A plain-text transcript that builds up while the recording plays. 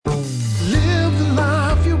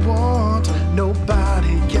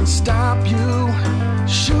stop you.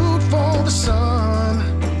 Shoot for the sun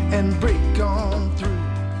and break on through.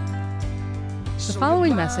 The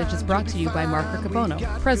following message is brought to you by Mark Riccobono,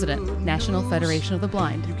 President, National Federation of the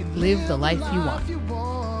Blind. Live the life you want.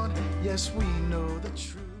 Yes, we know the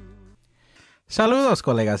truth. Saludos,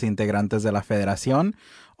 colegas integrantes de la Federación.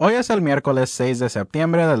 Hoy es el miércoles 6 de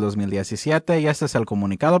septiembre del 2017 y este es el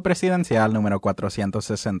comunicado presidencial número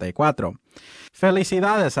 464.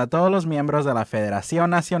 Felicidades a todos los miembros de la Federación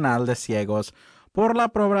Nacional de Ciegos por la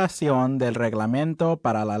aprobación del reglamento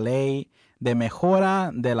para la ley de mejora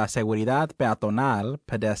de la seguridad peatonal,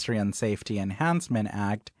 Pedestrian Safety Enhancement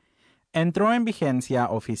Act, entró en vigencia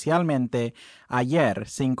oficialmente ayer,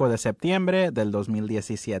 5 de septiembre del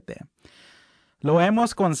 2017. Lo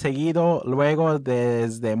hemos conseguido luego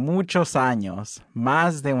desde muchos años,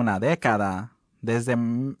 más de una década, desde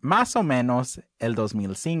más o menos el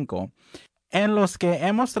 2005, en los que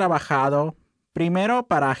hemos trabajado primero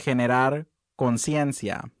para generar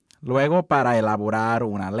conciencia, luego para elaborar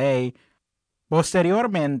una ley,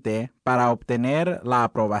 posteriormente para obtener la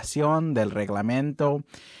aprobación del reglamento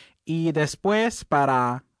y después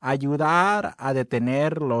para ayudar a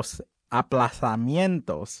detener los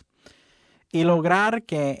aplazamientos y lograr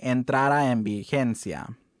que entrara en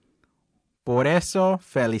vigencia. Por eso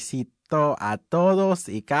felicito a todos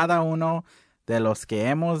y cada uno de los que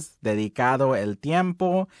hemos dedicado el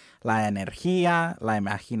tiempo, la energía, la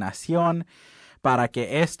imaginación para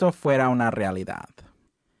que esto fuera una realidad.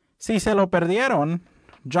 Si se lo perdieron,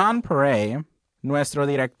 John Perret, nuestro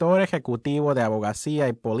director ejecutivo de abogacía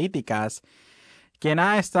y políticas, quien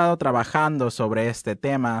ha estado trabajando sobre este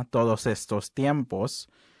tema todos estos tiempos,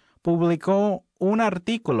 publicó un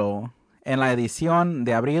artículo en la edición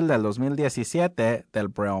de abril del 2017 del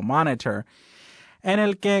Braille Monitor, en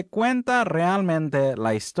el que cuenta realmente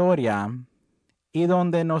la historia y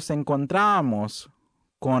donde nos encontrábamos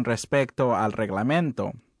con respecto al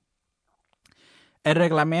reglamento. El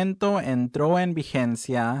reglamento entró en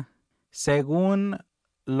vigencia según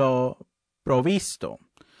lo provisto.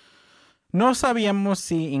 No sabíamos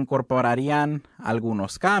si incorporarían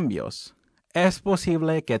algunos cambios. Es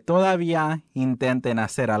posible que todavía intenten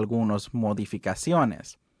hacer algunas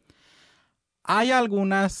modificaciones. Hay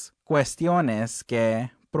algunas cuestiones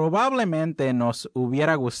que probablemente nos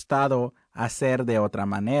hubiera gustado hacer de otra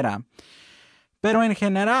manera, pero en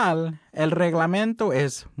general el reglamento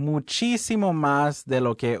es muchísimo más de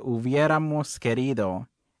lo que hubiéramos querido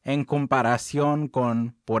en comparación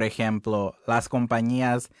con, por ejemplo, las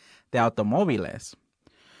compañías de automóviles.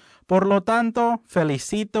 Por lo tanto,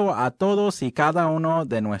 felicito a todos y cada uno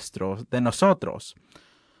de nosotros.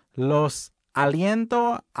 Los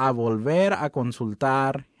aliento a volver a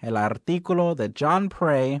consultar el artículo de John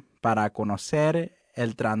Perret para conocer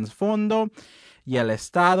el trasfondo y el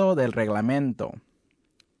estado del reglamento.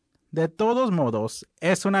 De todos modos,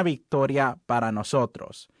 es una victoria para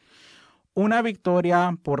nosotros. Una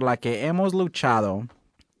victoria por la que hemos luchado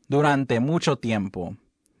durante mucho tiempo.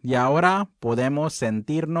 Y ahora podemos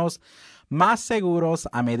sentirnos más seguros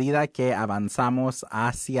a medida que avanzamos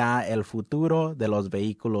hacia el futuro de los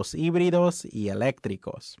vehículos híbridos y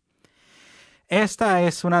eléctricos. Esta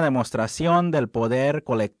es una demostración del poder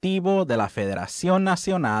colectivo de la Federación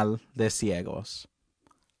Nacional de Ciegos.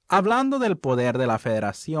 Hablando del poder de la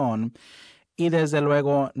Federación y desde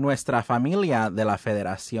luego nuestra familia de la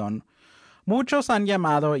Federación, muchos han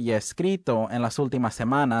llamado y escrito en las últimas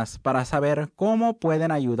semanas para saber cómo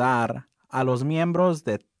pueden ayudar a los miembros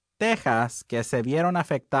de Texas que se vieron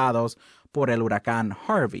afectados por el huracán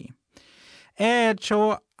Harvey. He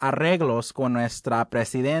hecho arreglos con nuestra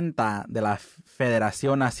presidenta de la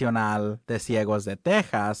Federación Nacional de Ciegos de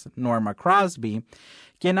Texas, Norma Crosby,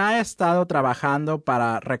 quien ha estado trabajando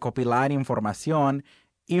para recopilar información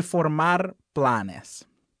y formar planes.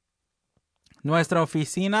 Nuestra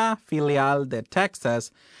oficina filial de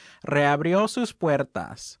Texas reabrió sus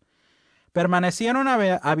puertas. Permanecieron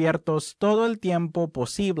abiertos todo el tiempo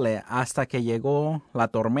posible hasta que llegó la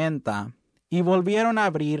tormenta y volvieron a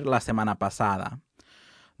abrir la semana pasada.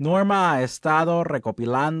 Norma ha estado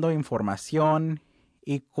recopilando información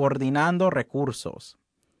y coordinando recursos,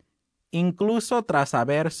 incluso tras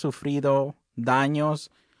haber sufrido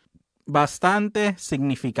daños bastante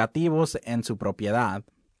significativos en su propiedad.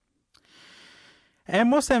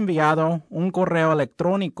 Hemos enviado un correo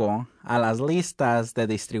electrónico a las listas de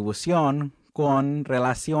distribución con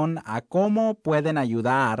relación a cómo pueden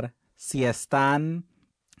ayudar si están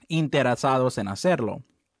interesados en hacerlo.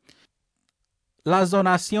 Las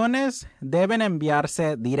donaciones deben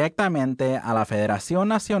enviarse directamente a la Federación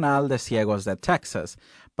Nacional de Ciegos de Texas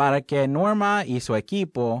para que Norma y su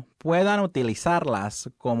equipo puedan utilizarlas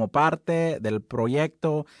como parte del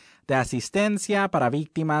proyecto de asistencia para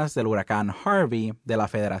víctimas del huracán Harvey de la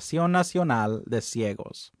Federación Nacional de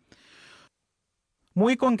Ciegos.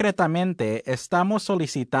 Muy concretamente, estamos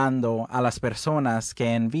solicitando a las personas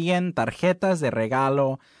que envíen tarjetas de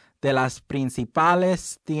regalo de las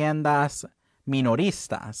principales tiendas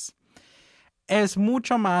minoristas. Es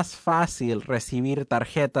mucho más fácil recibir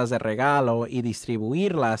tarjetas de regalo y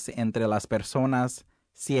distribuirlas entre las personas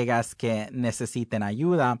ciegas que necesiten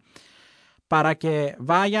ayuda para que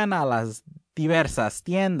vayan a las diversas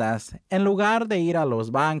tiendas en lugar de ir a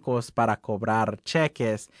los bancos para cobrar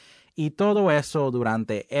cheques y todo eso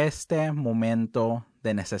durante este momento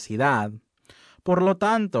de necesidad. Por lo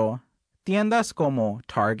tanto, tiendas como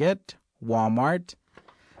Target, Walmart,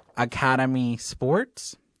 Academy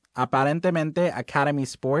Sports. Aparentemente, Academy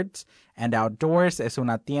Sports and Outdoors es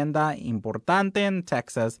una tienda importante en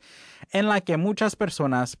Texas en la que muchas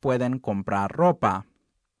personas pueden comprar ropa.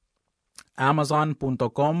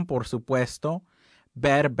 Amazon.com, por supuesto,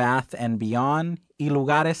 Bed Bath & Beyond y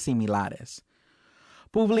lugares similares.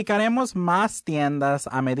 Publicaremos más tiendas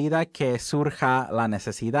a medida que surja la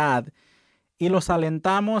necesidad y los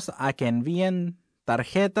alentamos a que envíen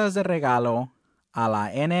tarjetas de regalo a la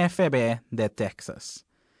NFB de Texas.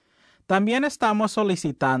 También estamos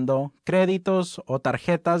solicitando créditos o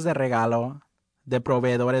tarjetas de regalo de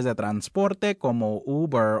proveedores de transporte como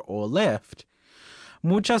Uber o Lyft.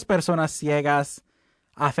 Muchas personas ciegas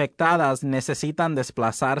afectadas necesitan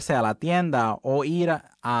desplazarse a la tienda o ir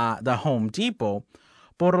a The Home Depot,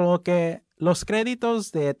 por lo que los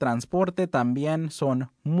créditos de transporte también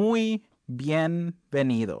son muy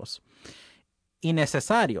bienvenidos y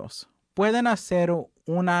necesarios. Pueden hacer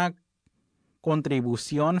una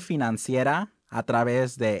contribución financiera a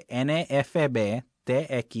través de nfbtx.org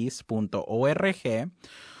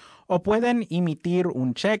o pueden emitir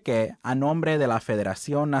un cheque a nombre de la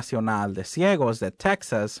Federación Nacional de Ciegos de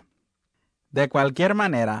Texas. De cualquier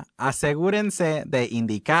manera, asegúrense de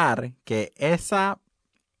indicar que esa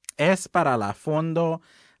es para el Fondo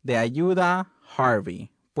de Ayuda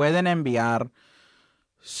Harvey. Pueden enviar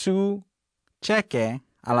su cheque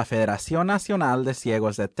a la Federación Nacional de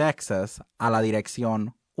Ciegos de Texas a la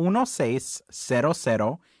dirección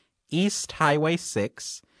 1600 East Highway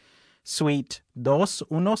 6, Suite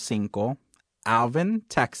 215, Alvin,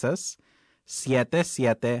 Texas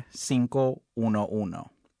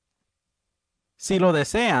 77511. Si lo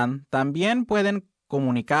desean, también pueden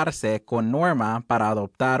comunicarse con Norma para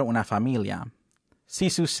adoptar una familia.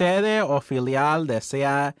 Si su sede o filial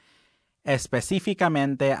desea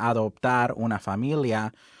específicamente adoptar una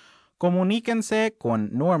familia, comuníquense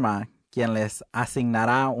con Norma, quien les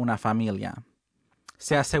asignará una familia.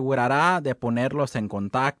 Se asegurará de ponerlos en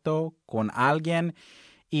contacto con alguien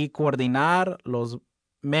y coordinar los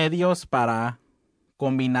medios para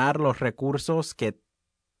combinar los recursos que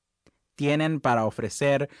tienen para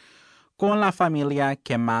ofrecer con la familia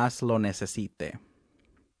que más lo necesite.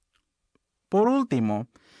 Por último,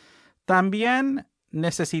 también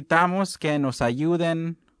necesitamos que nos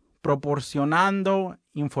ayuden proporcionando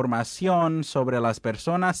información sobre las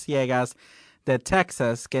personas ciegas de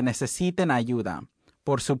Texas que necesiten ayuda.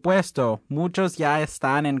 Por supuesto, muchos ya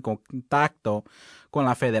están en contacto con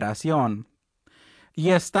la Federación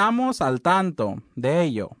y estamos al tanto de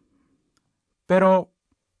ello. Pero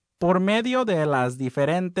por medio de las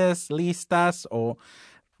diferentes listas o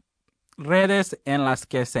redes en las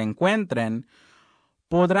que se encuentren,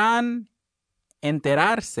 podrán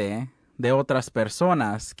enterarse de otras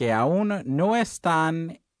personas que aún no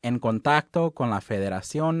están en contacto con la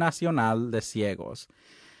Federación Nacional de Ciegos.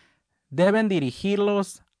 Deben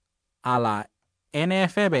dirigirlos a la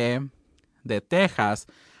NFB de Texas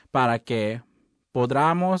para que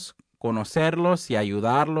podamos conocerlos y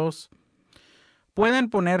ayudarlos. Pueden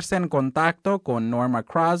ponerse en contacto con Norma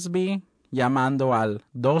Crosby llamando al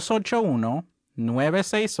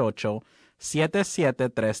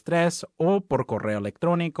 281-968-7733 o por correo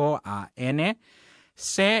electrónico a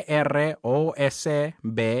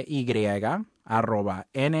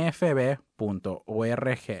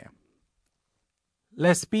ncrosby@nfb.org.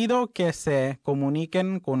 Les pido que se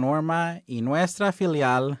comuniquen con Norma y nuestra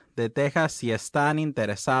filial de Texas si están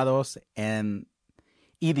interesados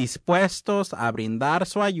y dispuestos a brindar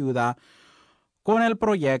su ayuda con el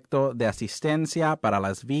proyecto de asistencia para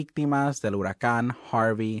las víctimas del huracán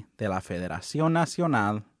Harvey de la Federación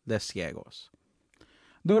Nacional de Ciegos.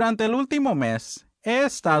 Durante el último mes, he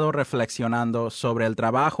estado reflexionando sobre el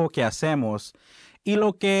trabajo que hacemos y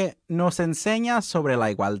lo que nos enseña sobre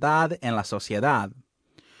la igualdad en la sociedad.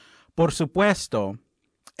 Por supuesto,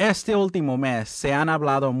 este último mes se han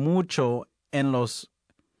hablado mucho en los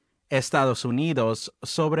Estados Unidos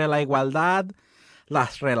sobre la igualdad,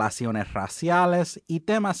 las relaciones raciales y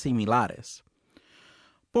temas similares.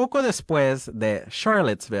 Poco después de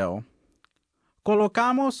Charlottesville,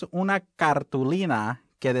 colocamos una cartulina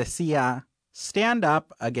que decía "Stand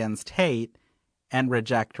up against hate and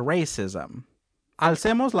reject racism".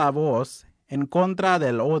 Alcemos la voz en contra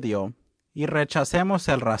del odio y rechacemos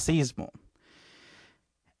el racismo.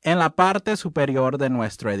 En la parte superior de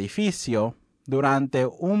nuestro edificio, durante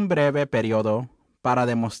un breve periodo, para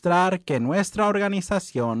demostrar que nuestra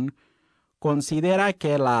organización considera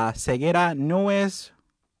que la ceguera no es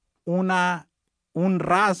un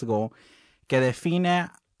rasgo que define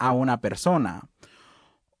a una persona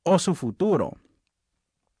o su futuro.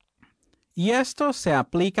 Y esto se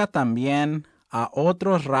aplica también a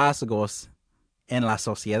otros rasgos en la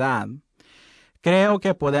sociedad. Creo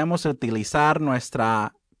que podemos utilizar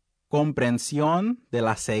nuestra comprensión de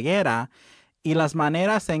la ceguera y las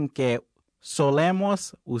maneras en que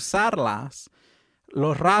solemos usarlas,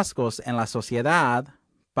 los rasgos en la sociedad,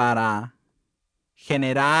 para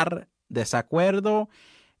generar desacuerdo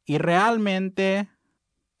y realmente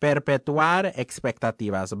perpetuar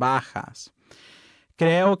expectativas bajas.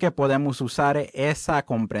 Creo que podemos usar esa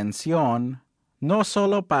comprensión no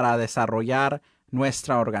solo para desarrollar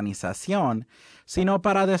nuestra organización, sino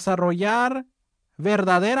para desarrollar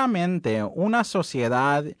verdaderamente una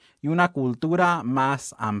sociedad y una cultura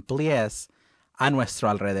más amplias a nuestro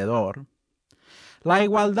alrededor. La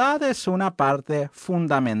igualdad es una parte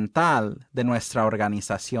fundamental de nuestra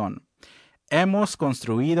organización. Hemos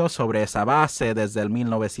construido sobre esa base desde el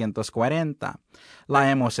 1940.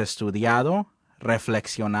 La hemos estudiado,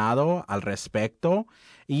 reflexionado al respecto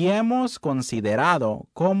y hemos considerado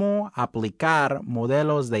cómo aplicar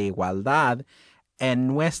modelos de igualdad en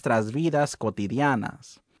nuestras vidas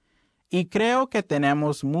cotidianas. Y creo que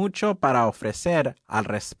tenemos mucho para ofrecer al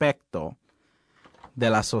respecto de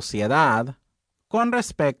la sociedad con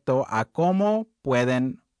respecto a cómo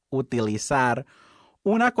pueden utilizar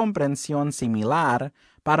una comprensión similar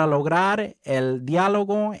para lograr el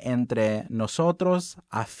diálogo entre nosotros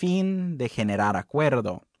a fin de generar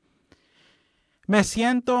acuerdo. Me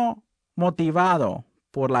siento motivado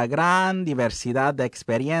por la gran diversidad de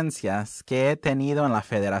experiencias que he tenido en la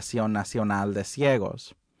Federación Nacional de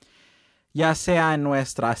Ciegos, ya sea en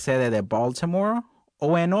nuestra sede de Baltimore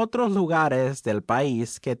o en otros lugares del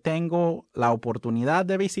país que tengo la oportunidad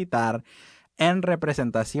de visitar en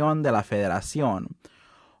representación de la Federación,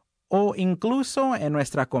 o incluso en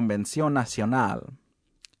nuestra convención nacional.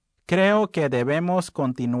 Creo que debemos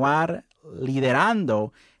continuar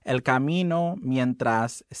liderando el camino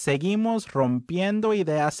mientras seguimos rompiendo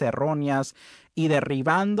ideas erróneas y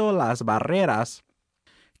derribando las barreras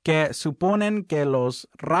que suponen que los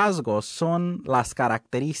rasgos son las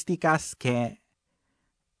características que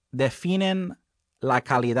definen la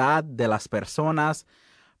calidad de las personas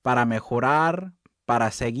para mejorar, para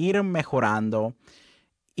seguir mejorando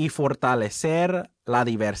y fortalecer la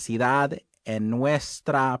diversidad en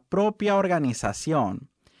nuestra propia organización.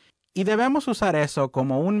 Y debemos usar eso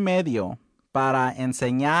como un medio para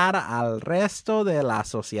enseñar al resto de la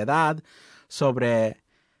sociedad sobre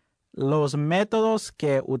los métodos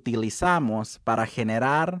que utilizamos para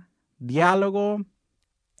generar diálogo,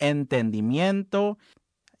 entendimiento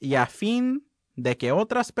y a fin de que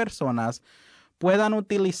otras personas puedan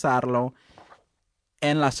utilizarlo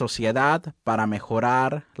en la sociedad para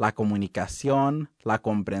mejorar la comunicación, la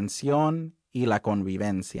comprensión y la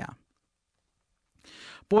convivencia.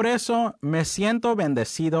 Por eso me siento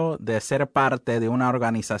bendecido de ser parte de una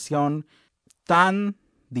organización tan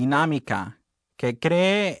dinámica que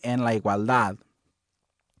cree en la igualdad.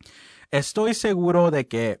 Estoy seguro de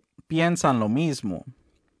que piensan lo mismo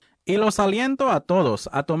y los aliento a todos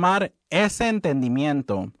a tomar ese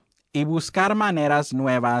entendimiento y buscar maneras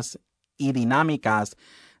nuevas y dinámicas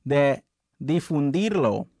de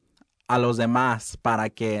difundirlo a los demás para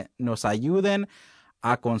que nos ayuden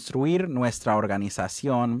a construir nuestra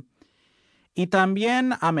organización y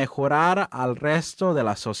también a mejorar al resto de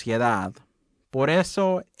la sociedad. Por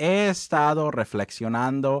eso he estado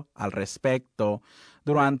reflexionando al respecto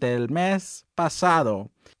durante el mes pasado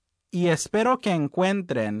y espero que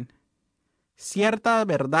encuentren cierta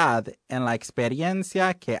verdad en la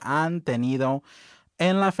experiencia que han tenido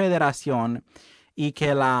en la Federación y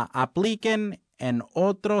que la apliquen en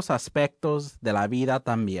otros aspectos de la vida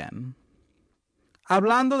también.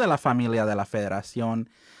 Hablando de la familia de la Federación,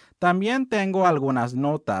 también tengo algunas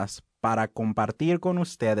notas para compartir con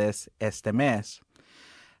ustedes este mes.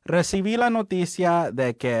 recibí la noticia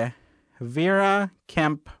de que Vera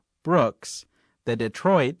Kemp Brooks, de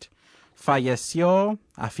Detroit, falleció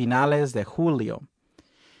a finales de julio.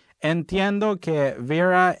 Entiendo que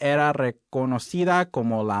Vera era reconocida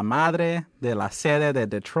como la madre de la sede de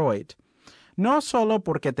Detroit, no solo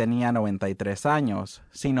porque tenía 93 años,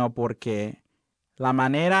 sino porque la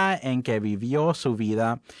manera en que vivió su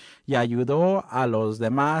vida y ayudó a los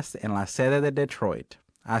demás en la sede de Detroit.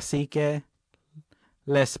 Así que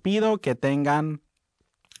les pido que tengan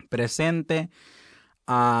presente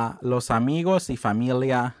a los amigos y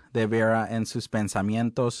familia de Vera en sus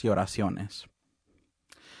pensamientos y oraciones.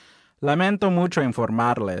 Lamento mucho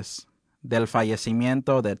informarles del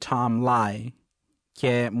fallecimiento de Tom Lai,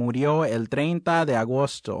 que murió el 30 de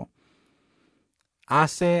agosto,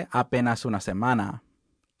 hace apenas una semana.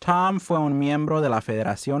 Tom fue un miembro de la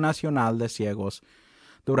Federación Nacional de Ciegos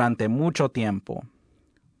durante mucho tiempo,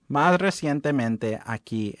 más recientemente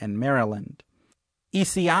aquí en Maryland. Y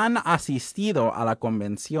si han asistido a la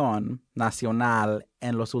Convención Nacional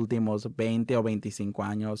en los últimos 20 o 25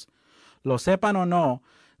 años, lo sepan o no,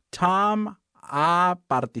 Tom ha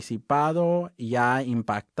participado y ha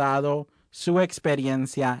impactado su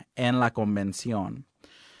experiencia en la convención.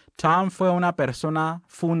 Tom fue una persona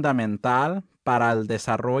fundamental para el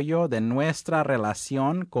desarrollo de nuestra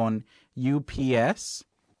relación con UPS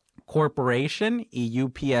Corporation y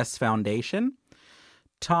UPS Foundation.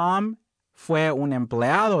 Tom fue un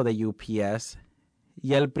empleado de UPS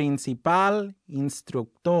y el principal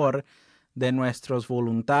instructor de nuestros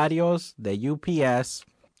voluntarios de UPS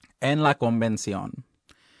en la convención.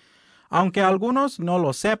 Aunque algunos no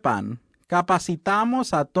lo sepan,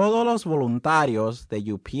 capacitamos a todos los voluntarios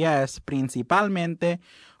de UPS principalmente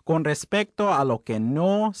con respecto a lo que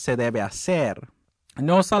no se debe hacer.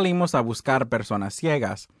 No salimos a buscar personas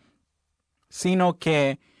ciegas, sino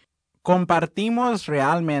que compartimos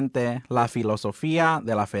realmente la filosofía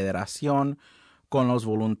de la Federación con los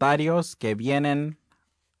voluntarios que vienen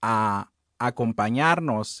a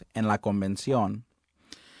acompañarnos en la convención.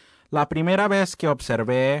 La primera vez que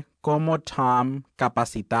observé cómo Tom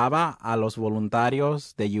capacitaba a los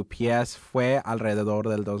voluntarios de UPS fue alrededor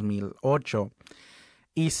del 2008,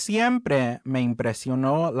 y siempre me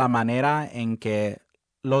impresionó la manera en que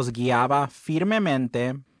los guiaba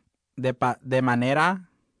firmemente de manera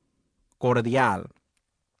cordial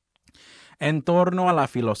en torno a la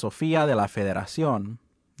filosofía de la Federación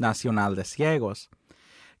Nacional de Ciegos,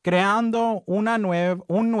 creando un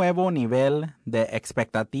nuevo nivel de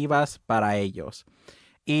expectativas para ellos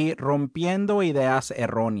y rompiendo ideas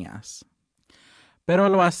erróneas. Pero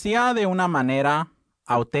lo hacía de una manera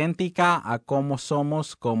auténtica a cómo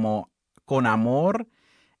somos, con amor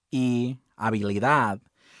y habilidad,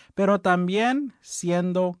 pero también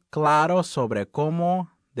siendo claros sobre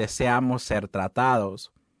cómo deseamos ser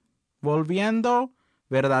tratados, volviendo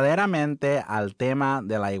verdaderamente al tema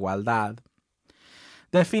de la igualdad.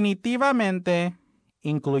 Definitivamente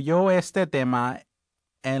incluyó este tema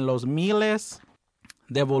en los miles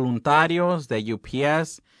de voluntarios de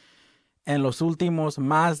UPS en los últimos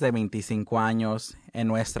más de 25 años en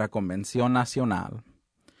nuestra convención nacional.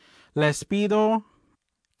 Les pido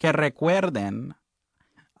que recuerden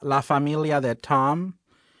la familia de Tom,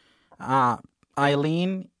 a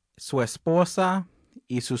Eileen, su esposa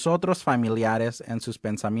y sus otros familiares en sus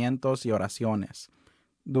pensamientos y oraciones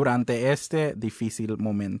durante este difícil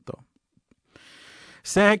momento.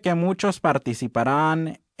 Sé que muchos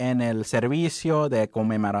participarán en el servicio de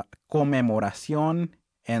conmemoración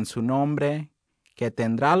en su nombre que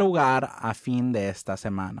tendrá lugar a fin de esta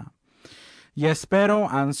semana. Y espero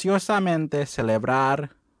ansiosamente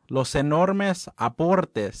celebrar los enormes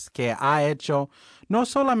aportes que ha hecho no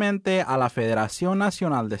solamente a la Federación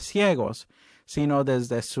Nacional de Ciegos, sino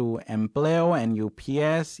desde su empleo en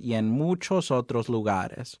UPS y en muchos otros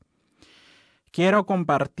lugares. Quiero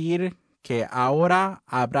compartir que ahora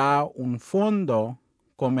habrá un fondo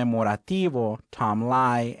conmemorativo Tom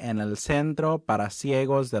Lai en el Centro para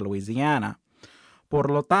Ciegos de Luisiana. Por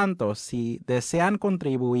lo tanto, si desean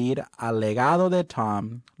contribuir al legado de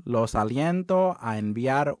Tom, los aliento a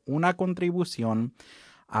enviar una contribución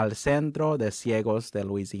al Centro de Ciegos de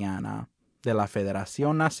Luisiana de la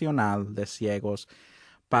Federación Nacional de Ciegos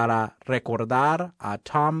para recordar a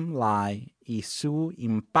Tom Lai y su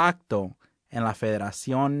impacto en la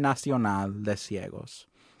Federación Nacional de Ciegos.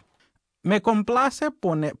 Me complace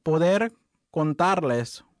poder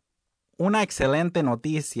contarles una excelente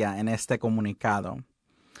noticia en este comunicado.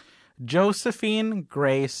 Josephine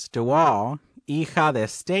Grace Duval, hija de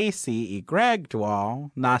Stacy y Greg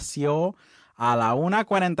Duval, nació a la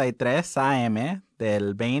 1:43 a.m.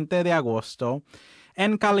 del 20 de agosto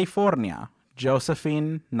en California,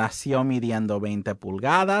 Josephine nació midiendo 20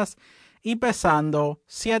 pulgadas y pesando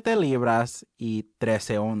 7 libras y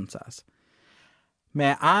 13 onzas.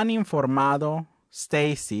 Me han informado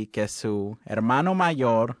Stacy que su hermano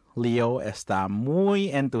mayor, Leo, está muy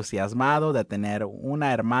entusiasmado de tener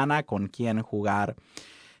una hermana con quien jugar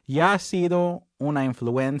y ha sido una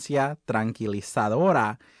influencia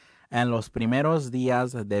tranquilizadora en los primeros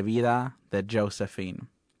días de vida de Josephine,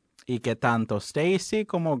 y que tanto Stacy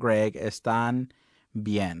como Greg están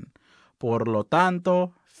bien. Por lo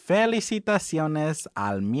tanto, felicitaciones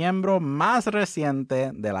al miembro más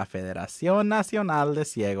reciente de la Federación Nacional de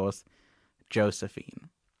Ciegos, Josephine.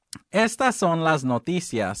 Estas son las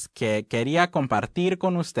noticias que quería compartir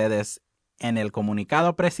con ustedes en el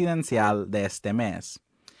comunicado presidencial de este mes.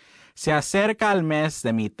 Se acerca el mes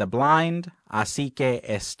de Meet the Blind, así que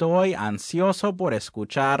estoy ansioso por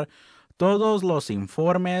escuchar todos los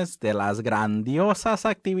informes de las grandiosas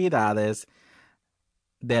actividades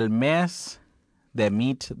del mes de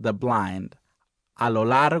Meet the Blind a lo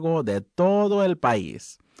largo de todo el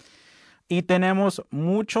país. Y tenemos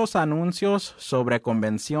muchos anuncios sobre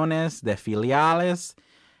convenciones de filiales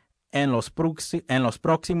en los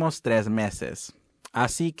próximos 3 meses.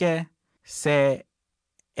 Así que se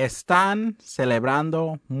están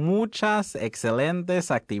celebrando muchas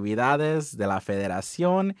excelentes actividades de la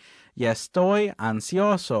Federación y estoy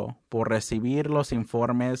ansioso por recibir los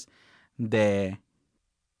informes de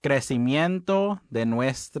crecimiento de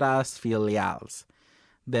nuestras filiales,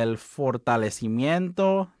 del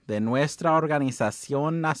fortalecimiento de nuestra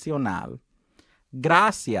organización nacional.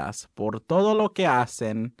 Gracias por todo lo que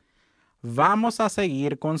hacen. Vamos a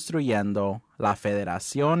seguir construyendo la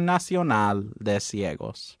Federación Nacional de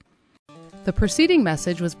Ciegos. The preceding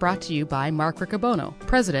message was brought to you by Mark Riccobono,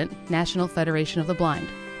 President, National Federation of the Blind,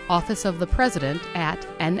 Office of the President at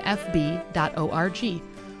nfb.org,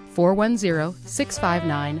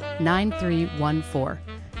 410-659-9314,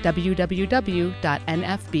 www.nfb.org.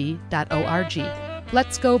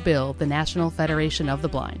 Let's go build the National Federation of the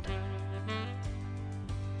Blind.